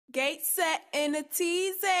Gate set in a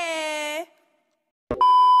teasy.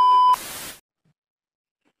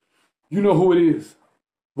 You know who it is.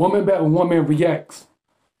 One Man Battle, One Man Reacts.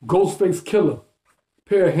 Ghostface Killah.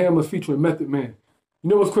 Pair of Hammers featuring Method Man. You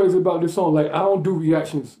know what's crazy about this song? Like, I don't do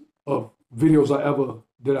reactions of videos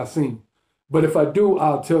that I seen. But if I do,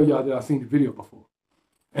 I'll tell y'all that I seen the video before.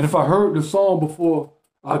 And if I heard the song before,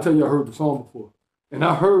 I'll tell you I heard the song before. And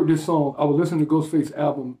I heard this song, I was listening to Ghostface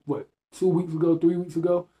album, 2 weeks ago, 3 weeks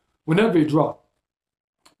ago? Whenever it dropped.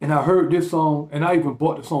 And I heard this song, and I even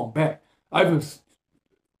bought the song back. I even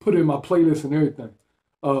put it in my playlist and everything.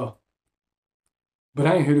 But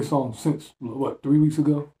I ain't heard this song since, 3 weeks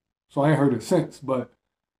ago? So I ain't heard it since, but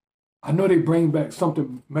I know they bring back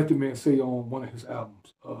something Method Man say on one of his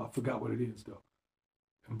albums. I forgot what it is, though.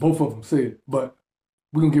 And both of them say it, but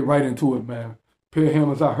we're going to get right into it, man. Pair of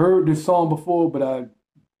Hammers, I heard this song before, but I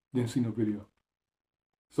didn't see no video.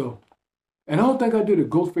 So, and I don't think I did a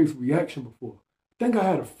Ghostface reaction before. I think I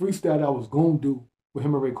had a freestyle that I was going to do with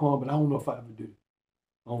him and Raekwon, but I don't know if I ever did.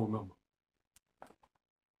 I don't remember.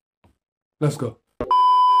 Let's go.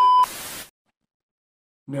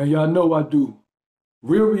 Now, y'all know I do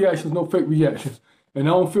real reactions, no fake reactions. And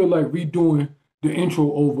I don't feel like redoing the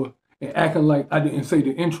intro over and acting like I didn't say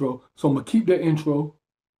the intro. So I'm going to keep that intro,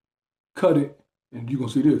 cut it, and you're going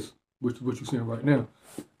to see this, which is what you're seeing right now.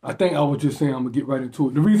 I think I was just saying I'm going to get right into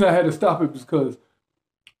it. The reason I had to stop it was because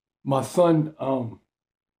my son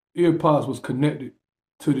earpods was connected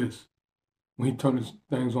to this. When he turned his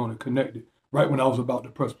things on and connected, right when I was about to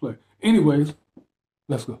press play. Anyways,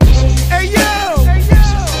 let's go. Hey yo!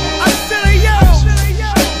 I said hey yo!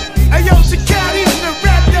 Hey yo, to Cali to the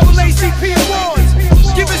Rap Devil ACP Awards.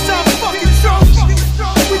 Give us our fucking trophy.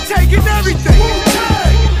 We taking everything.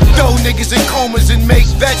 Throw niggas in comas and make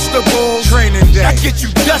vegetables. Training day. I get you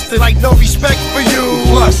dusted like no respect for you.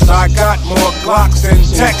 Plus, I got more Glocks and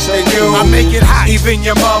texts than you. I make it hot. Even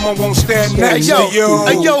your mama won't stand next to you.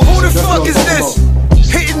 Hey yo, who the fuck is this?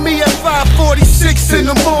 Hitting me at 5:46 in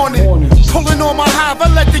the morning. Pulling on my hive,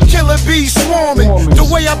 I let the killer bees swarming. The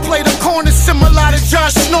way I play the corner, similar to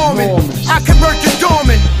Josh Norman. I can work it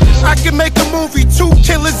dormant. I can make a movie, 2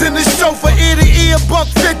 killers in the sofa. Ear to ear,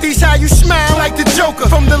 $150's how you smile like the Joker.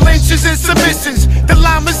 From the lynches and submissions, the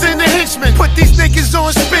llamas and the henchmen. Put these niggas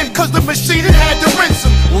on spin, cause the machine had to rinse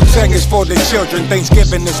them. Wu-Tang is for the children,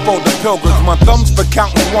 Thanksgiving is for the pilgrims. My thumb's for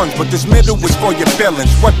counting ones, but this middle is for your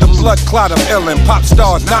feelings. What the blood clot of illin', pop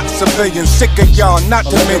stars, not civilians. Sick of y'all, not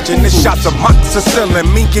to mention this shots of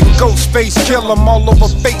moxicillin. Me and Ghostface kill 'em all over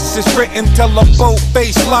faces. Written, tell a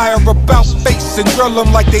bold-faced liar about face and drill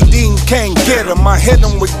 'em like they Dean can't get 'em. I hit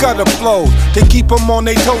 'em with gutter flows to keep 'em on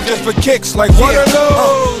their toes just for kicks. Like what are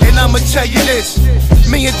those? And I'ma tell you this.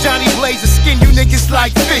 Me and Johnny Blaze skin you niggas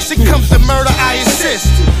like fish. It comes to murder, I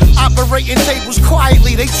assist. Operating tables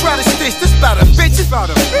quietly, they try to stitch. This bout a bitch,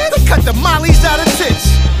 they cut the mollies out of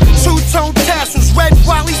tits. 2-tone tassels, red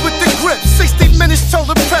wallies with the grip. 60 minutes told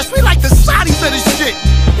the press, we like the Saudis of this shit.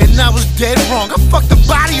 And I was dead wrong, I fucked the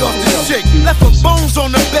body off this chick. Left her bones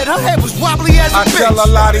on the bed, her head was wobbly as a bitch. I tell a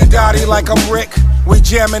lottie-dottie like I'm Rick. We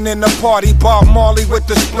jamming in the party, Bob Marley with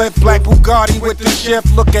the split, Black Bugatti with the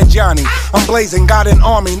shift. Look at Johnny, I'm blazing, got an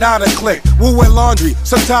army, not a clique. Woo and laundry,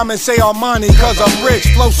 sometimes they say Armani, cause I'm rich.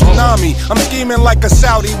 Flow tsunami, I'm scheming like a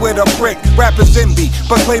Saudi with a brick. Rappers envy,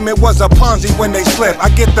 but claim it was a Ponzi when they slip. I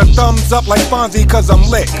get the thumbs up like Fonzie cause I'm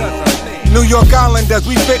lit. New York Islanders,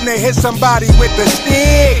 we fitna hit somebody with the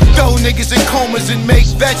stick. Throw niggas in comas and make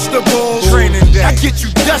vegetables. Training day. I get you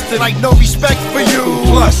dusted like no respect for you.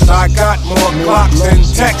 Plus, I got more Glocks and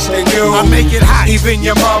texts than you. I make it hot. Even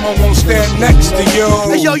your mama won't stand next to you.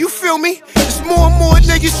 Hey yo, you feel me? There's more and more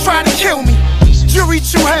niggas trying to kill me. Jury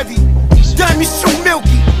too heavy, diamonds too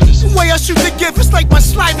milky. The way I shoot the gift, it's like my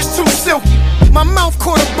slide is too silky. My mouth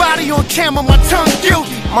caught a body on camera, my tongue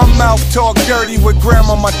guilty. My mouth talk dirty with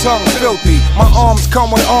grandma, my tongue filthy. My arms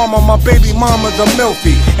come with armor, my baby mama's a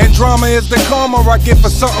milfy. And drama is the karma I get for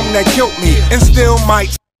something that killed me. And still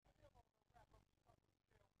might.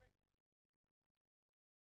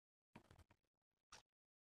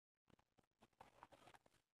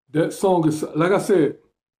 That song is, like I said,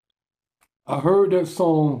 I heard that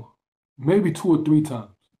song maybe 2 or 3 times.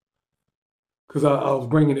 Because I was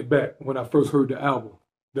bringing it back when I first heard the album.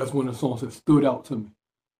 That's when the songs that stood out to me.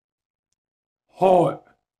 Hard.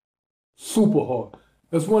 Super hard.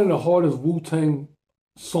 That's one of the hardest Wu-Tang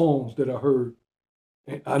songs that I heard.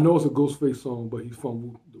 And I know it's a Ghostface song, but he's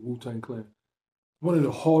from the Wu-Tang Clan. One of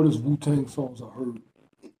the hardest Wu-Tang songs I heard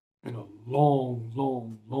in a long,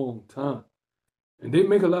 long, long time. And they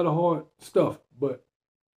make a lot of hard stuff, but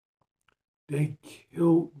they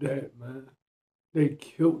killed that, man. They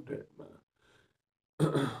killed that, man.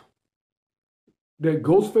 that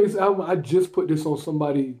Ghostface album, I just put this on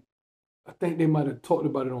somebody. I think they might have talked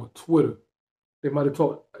about it on Twitter. They might have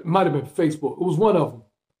talked, it might have been Facebook. It was one of them.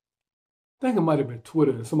 I think it might have been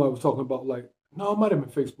Twitter. And somebody was talking about like, no, it might have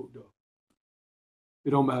been Facebook though.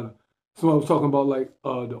 It don't matter. Somebody was talking about like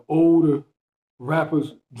the older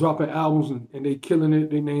rappers dropping albums and they killing it.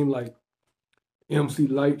 They named like MC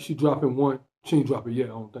Light. She dropping one. She ain't dropping yet. I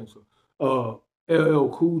don't think so. LL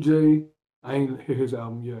Cool J. I ain't hear his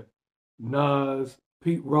album yet. Nas,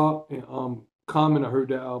 Pete Rock, and Common. I heard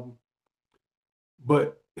that album.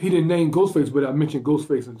 But he didn't name Ghostface, but I mentioned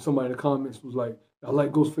Ghostface, and somebody in the comments was like, I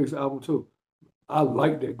like Ghostface album too. I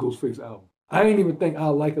like that Ghostface album. I ain't even think I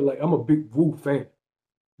like it. Like, I'm a big Wu fan.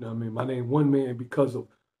 You know what I mean? My name One Man because of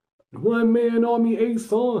the One Man Army 8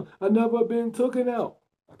 song. I never been taken out.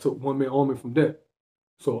 I took One Man Army from that.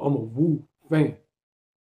 So I'm a Wu fan.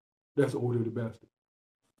 That's Older the Bastard.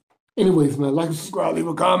 Anyways, man, like and subscribe, leave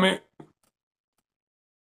a comment.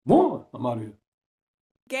 One, I'm out of here.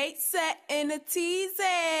 Gate set in a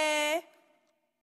teasy.